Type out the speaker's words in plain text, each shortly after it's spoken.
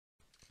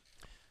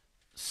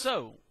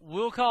So,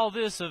 we'll call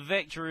this a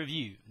vector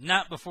review,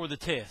 not before the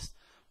test.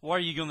 What are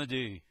you going to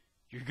do?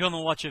 You're going to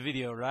watch a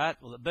video, right?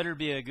 Well, it better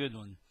be a good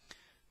one.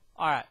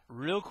 Alright,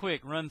 real quick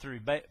run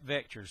through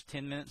vectors,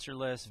 10 minutes or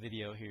less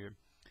video here.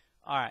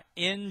 Alright,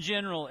 in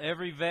general,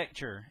 every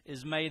vector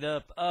is made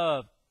up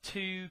of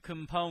two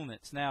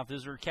components. Now, if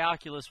this were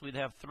calculus, we'd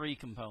have three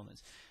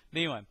components. But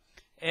anyway,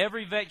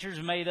 every vector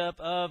is made up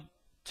of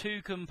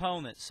two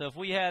components. So if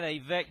we had a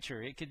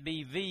vector, it could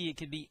be v, it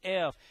could be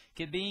f, it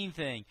could be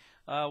anything.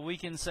 We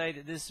can say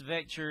that this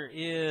vector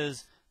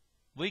is,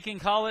 we can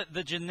call it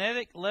the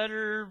genetic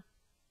letter,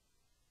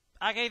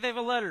 I gave it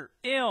a letter,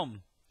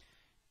 M.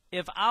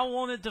 If I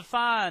wanted to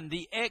find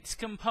the x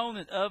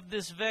component of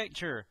this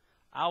vector,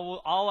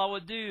 all I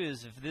would do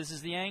is, if this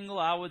is the angle,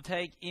 I would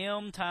take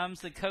m times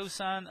the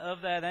cosine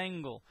of that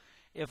angle.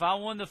 If I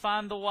wanted to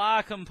find the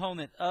y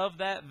component of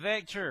that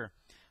vector,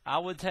 I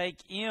would take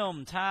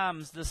m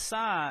times the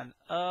sine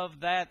of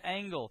that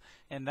angle,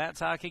 and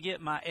that's how I could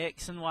get my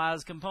x and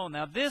y's component.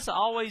 Now this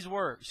always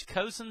works,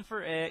 cosine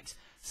for x,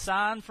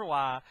 sine for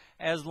y,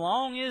 as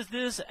long as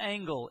this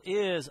angle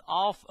is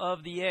off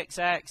of the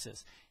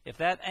x-axis. If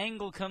that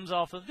angle comes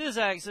off of this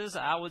axis,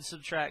 I would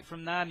subtract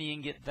from 90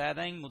 and get that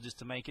angle just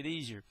to make it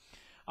easier.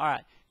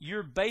 Alright,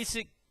 your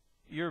basic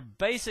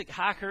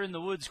hiker in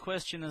the woods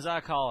question, as I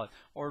call it,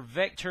 or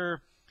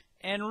vector.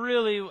 And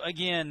really,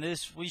 again,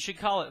 we should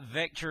call it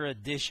vector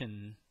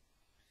addition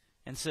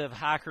instead of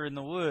hiker in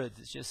the woods.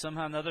 It's just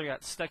somehow or another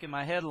got stuck in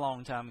my head a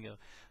long time ago.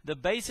 The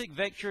basic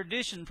vector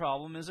addition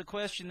problem is a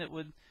question that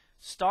would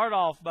start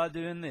off by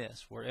doing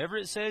this. Wherever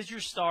it says you're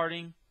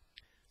starting,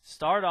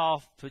 start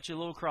off, put your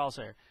little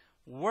crosshair.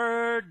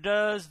 Where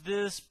does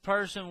this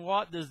person,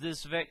 what does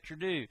this vector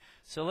do?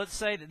 So let's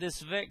say that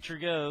this vector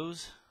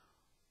goes,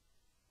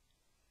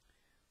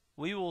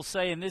 we will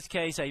say in this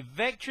case a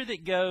vector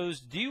that goes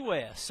due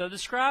west. So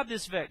describe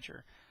this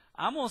vector.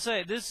 I'm going to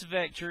say this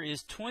vector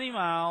is 20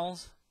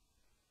 miles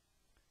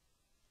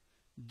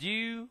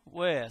due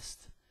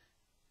west.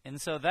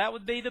 And so that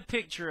would be the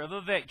picture of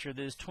a vector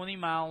that is 20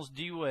 miles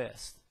due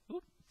west.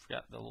 Oop,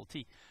 forgot the little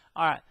T.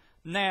 Alright,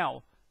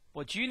 now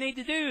what you need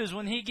to do is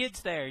when he gets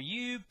there,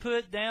 you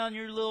put down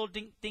your little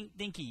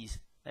dinkies.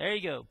 There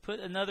you go. Put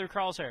another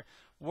crosshair.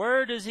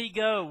 Where does he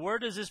go? Where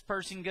does this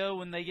person go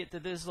when they get to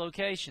this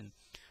location?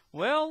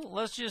 Well,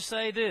 let's just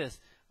say this.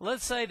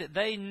 Let's say that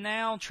they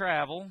now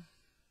travel.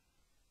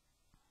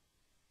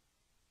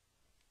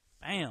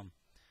 Bam.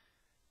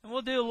 And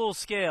we'll do a little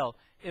scale.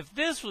 If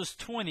this was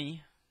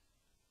 20,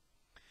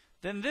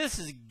 then this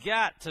has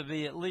got to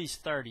be at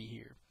least 30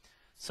 here.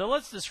 So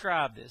let's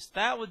describe this.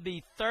 That would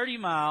be 30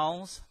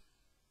 miles.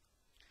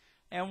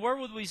 And where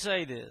would we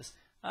say this?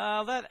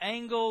 That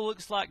angle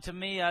looks like to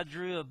me I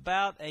drew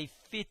about a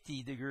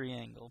 50-degree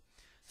angle.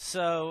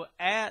 So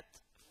at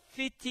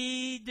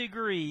 50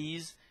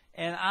 degrees,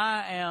 and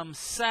I am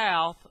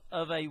south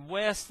of a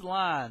west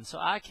line. So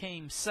I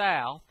came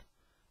south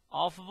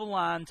off of a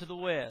line to the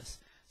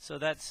west. So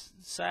that's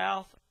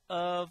south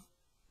of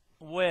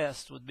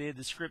west would be a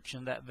description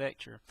of that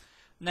vector.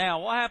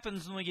 Now, what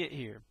happens when we get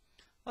here?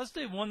 Let's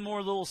do one more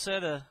little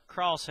set of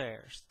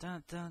crosshairs.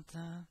 Dun, dun,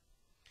 dun.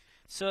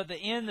 So at the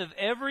end of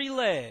every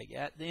leg,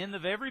 at the end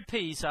of every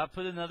piece, I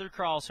put another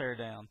crosshair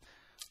down.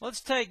 Let's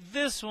take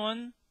this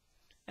one.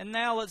 And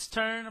now let's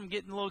turn. I'm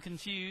getting a little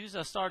confused.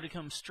 I started to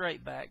come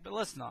straight back, but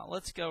let's not.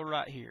 Let's go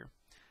right here.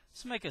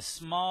 Let's make a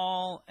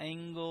small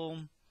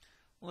angle.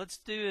 Let's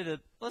do it.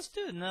 Let's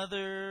do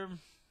another.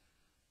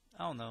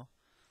 I don't know.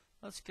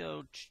 Let's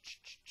go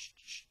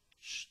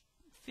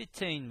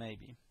 15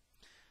 maybe.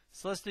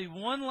 So let's do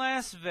one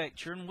last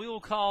vector, and we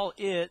will call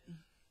it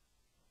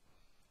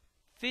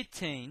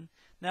 15.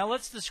 Now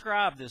let's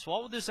describe this.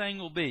 What would this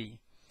angle be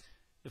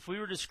if we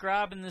were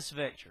describing this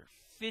vector?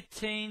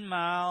 15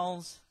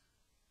 miles.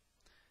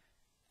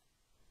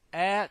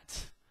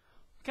 At,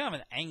 what kind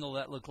of an angle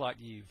that look like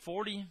to you?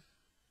 40?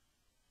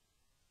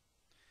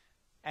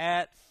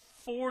 At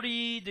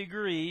 40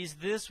 degrees,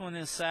 this one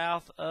is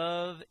south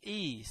of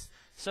east.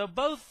 So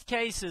both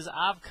cases,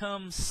 I've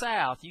come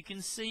south. You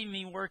can see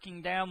me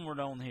working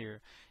downward on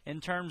here in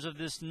terms of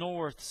this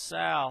north,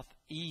 south,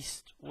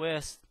 east,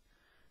 west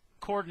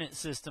coordinate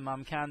system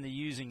I'm kind of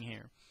using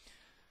here.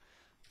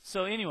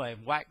 So anyway,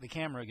 whack the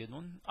camera, good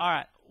one.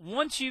 Alright,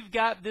 once you've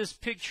got this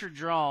picture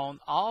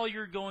drawn, all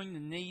you're going to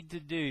need to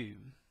do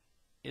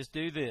is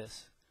do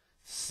this.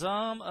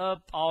 Sum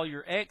up all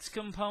your x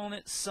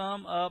components,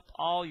 sum up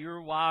all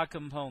your y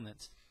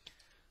components.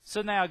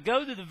 So now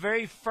go to the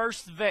very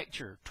first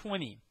vector,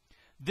 20.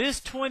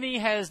 This 20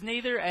 has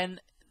neither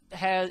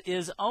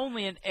is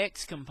only an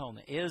x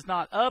component. It is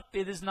not up,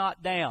 it is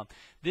not down.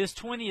 This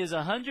 20 is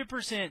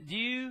 100%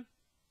 due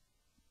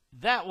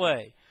that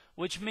way,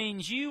 which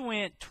means you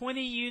went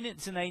 20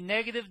 units in a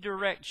negative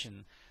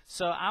direction.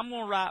 So I'm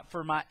going to write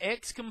for my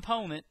x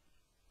component,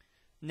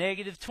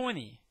 negative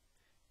 20.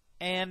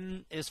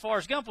 And as far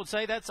as Gump would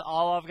say, that's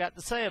all I've got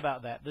to say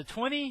about that. The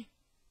 20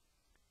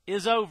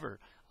 is over.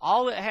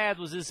 All it had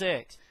was this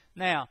x.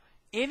 Now,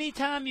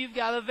 anytime you've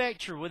got a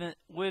vector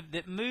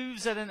that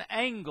moves at an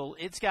angle,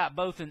 it's got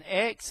both an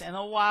x and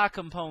a y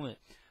component.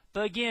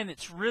 But again,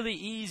 it's really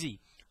easy.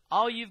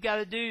 All you've got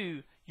to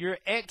do, your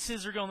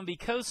x's are going to be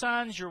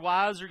cosines, your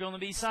y's are going to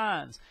be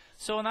sines.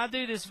 So when I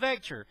do this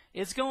vector,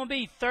 it's going to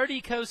be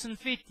 30 cosine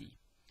 50.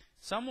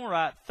 So I'm going to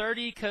write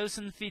 30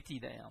 cosine 50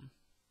 down.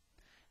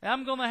 And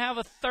I'm going to have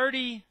a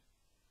 30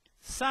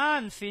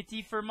 sine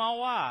 50 for my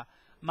y.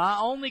 My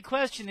only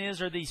question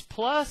is, are these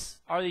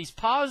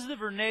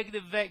positive or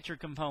negative vector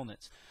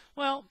components?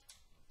 Well,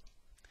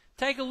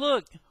 take a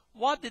look.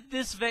 What did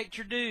this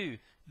vector do?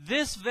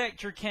 This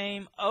vector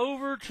came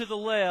over to the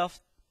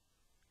left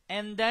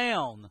and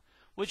down,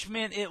 which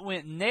meant it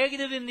went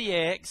negative in the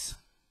x,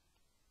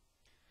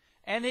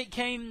 and it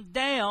came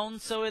down,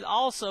 so it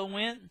also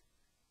went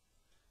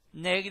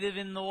negative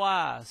in the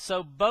y.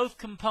 So both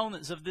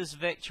components of this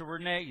vector were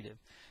negative.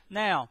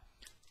 Now,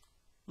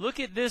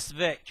 look at this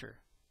vector.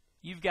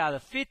 You've got a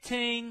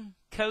 15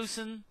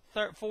 cosine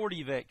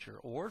 40 vector,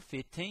 or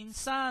 15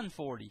 sine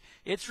 40.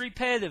 It's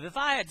repetitive. If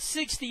I had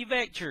 60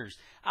 vectors,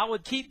 I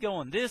would keep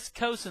going. This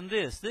cosine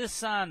this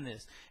sine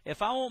this.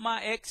 If I want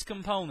my x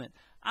component,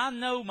 I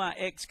know my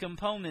x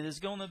component is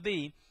going to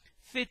be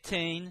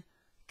 15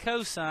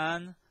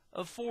 cosine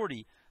of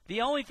 40.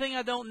 The only thing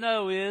I don't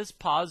know is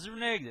positive or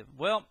negative.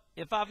 Well,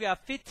 if I've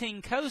got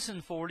 15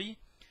 cosine 40,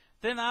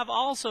 then I've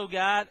also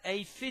got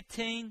a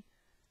 15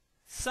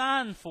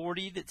 sine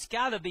 40 that's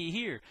got to be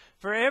here.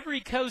 For every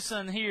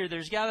cosine here,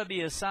 there's got to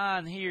be a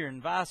sine here,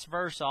 and vice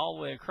versa all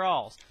the way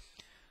across.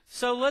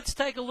 So let's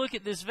take a look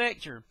at this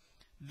vector.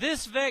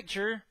 This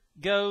vector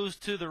goes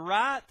to the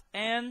right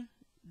and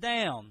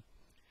down.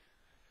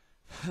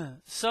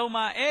 So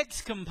my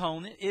x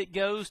component, it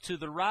goes to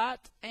the right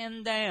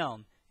and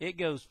down. It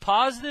goes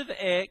positive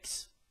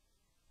x.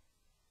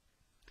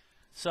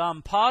 So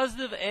I'm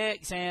positive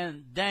x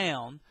and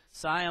down.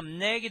 So I am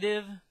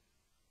negative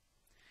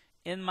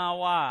in my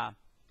y.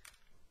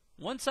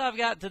 Once I've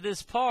got to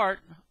this part,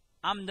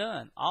 I'm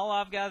done. All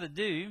I've got to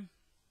do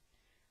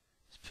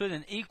is put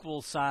an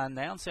equal sign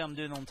down. See how I'm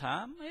doing on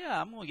time?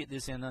 Yeah, I'm going to get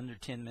this in under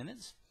 10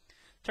 minutes.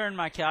 Turn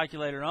my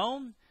calculator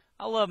on.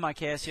 I love my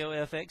Casio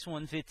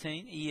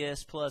FX115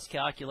 ES Plus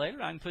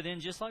calculator. I can put in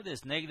just like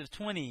this. Negative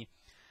 20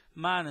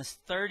 minus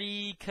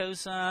 30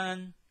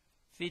 cosine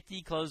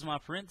 50, close my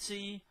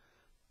parenthesis,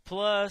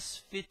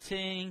 plus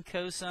 15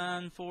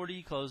 cosine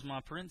 40, close my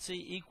parenthesis,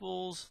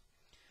 equals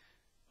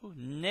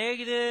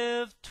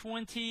negative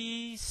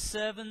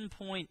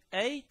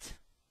 27.8.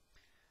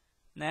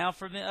 Now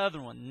for the other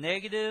one,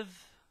 negative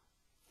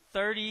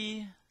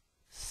 30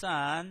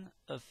 sine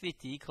of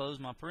 50, close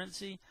my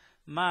parenthesis,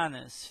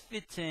 minus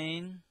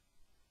 15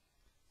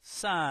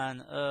 sine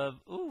of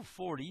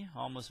 40,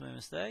 almost made a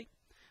mistake,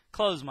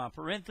 close my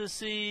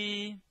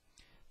parenthesis,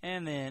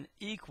 and then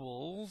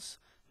equals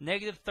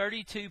negative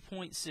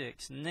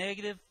 32.6,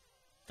 negative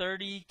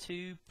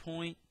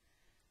 32.6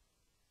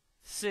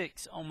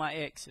 on my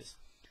x's.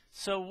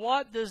 So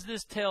what does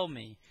this tell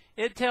me?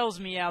 It tells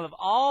me out of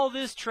all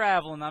this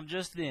traveling I've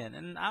just done,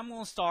 and I'm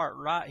going to start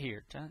right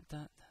here, dun,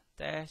 dun,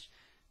 dash,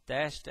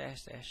 dash,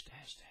 dash, dash,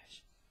 dash,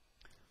 dash.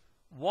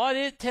 What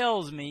it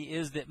tells me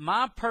is that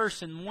my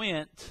person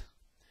went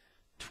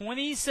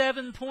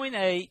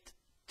 27.8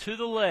 to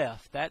the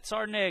left. That's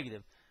our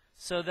negative.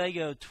 So they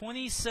go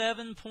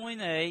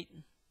 27.8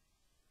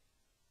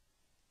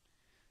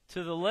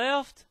 to the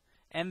left,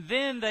 and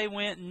then they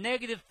went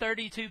negative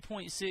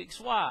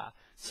 32.6y.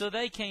 So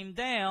they came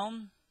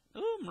down.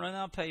 Ooh, I'm running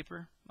out of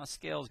paper. My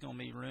scale's going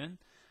to be ruined.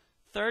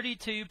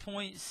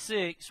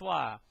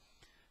 32.6y.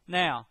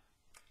 Now,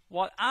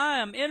 what I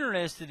am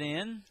interested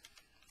in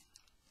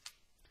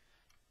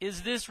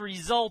is this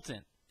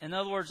resultant. In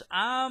other words,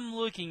 I'm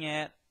looking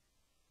at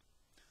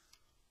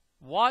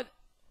what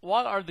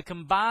are the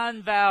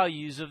combined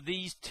values of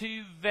these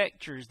two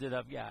vectors that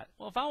I've got.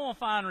 Well, if I want to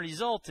find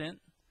resultant,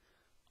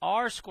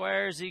 r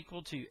squared is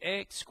equal to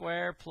x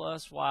squared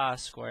plus y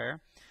squared.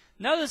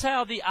 Notice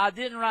how I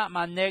didn't write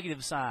my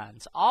negative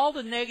signs. All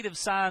the negative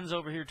signs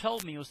over here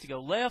told me was to go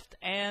left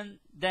and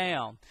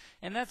down,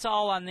 and that's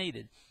all I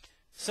needed.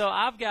 So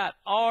I've got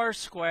r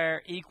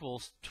squared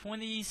equals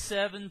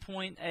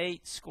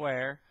 27.8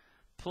 squared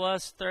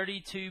plus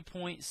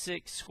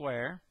 32.6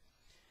 squared.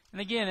 And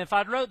again, if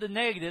I'd wrote the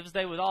negatives,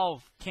 they would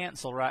all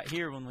cancel right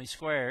here when we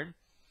squared.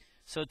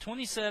 So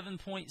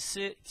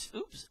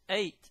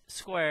 27.8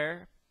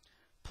 squared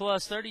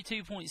plus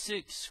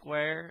 32.6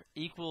 squared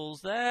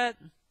equals that.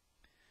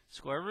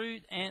 Square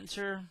root,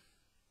 answer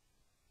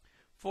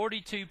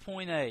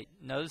 42.8.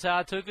 Notice how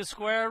I took a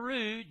square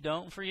root.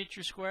 Don't forget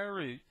your square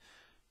root.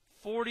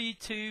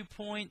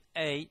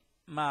 42.8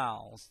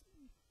 miles.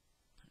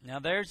 Now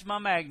there's my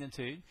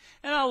magnitude.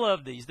 And I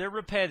love these. They're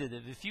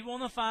repetitive. If you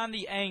want to find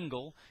the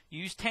angle,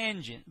 use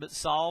tangent, but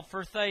solve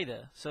for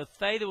theta. So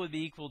theta would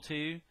be equal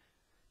to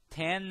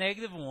tan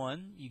negative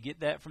 1. You get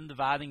that from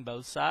dividing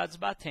both sides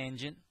by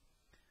tangent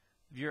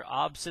of your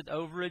opposite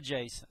over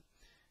adjacent.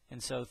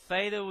 And so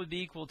theta would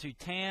be equal to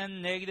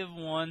tan negative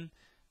 1.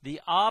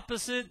 The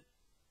opposite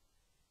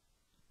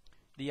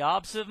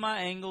of my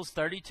angle is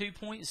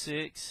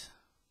 32.6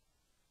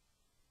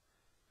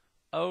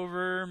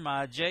 over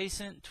my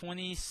adjacent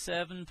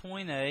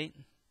 27.8.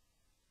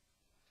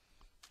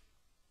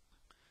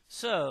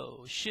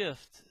 So,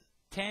 shift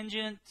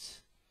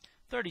tangent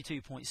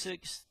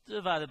 32.6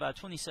 divided by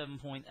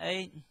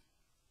 27.8,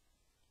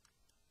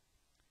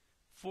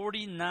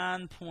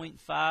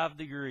 49.5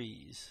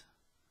 degrees.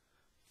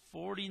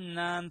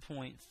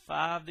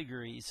 49.5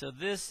 degrees. So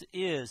this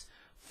is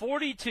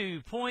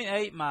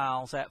 42.8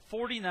 miles at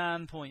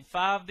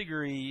 49.5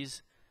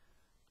 degrees,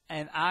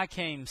 and I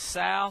came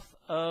south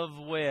of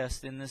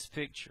west in this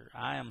picture.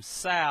 I am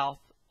south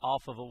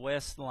off of a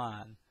west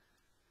line.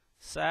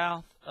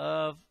 South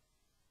of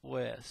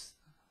west.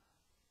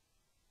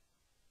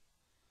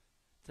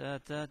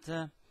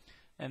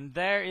 And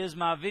there is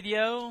my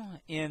video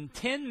in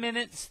 10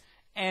 minutes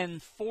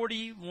and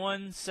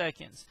 41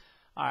 seconds.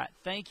 Alright,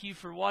 thank you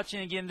for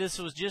watching. Again, this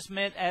was just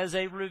meant as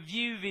a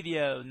review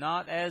video,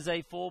 not as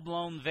a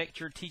full-blown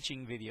vector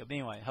teaching video. But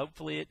anyway,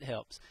 hopefully it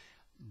helps.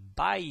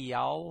 Bye,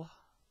 y'all.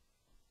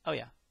 Oh,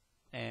 yeah.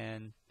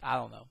 And I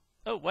don't know.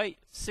 Oh, wait.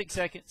 6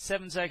 seconds,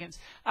 7 seconds.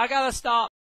 I gotta stop.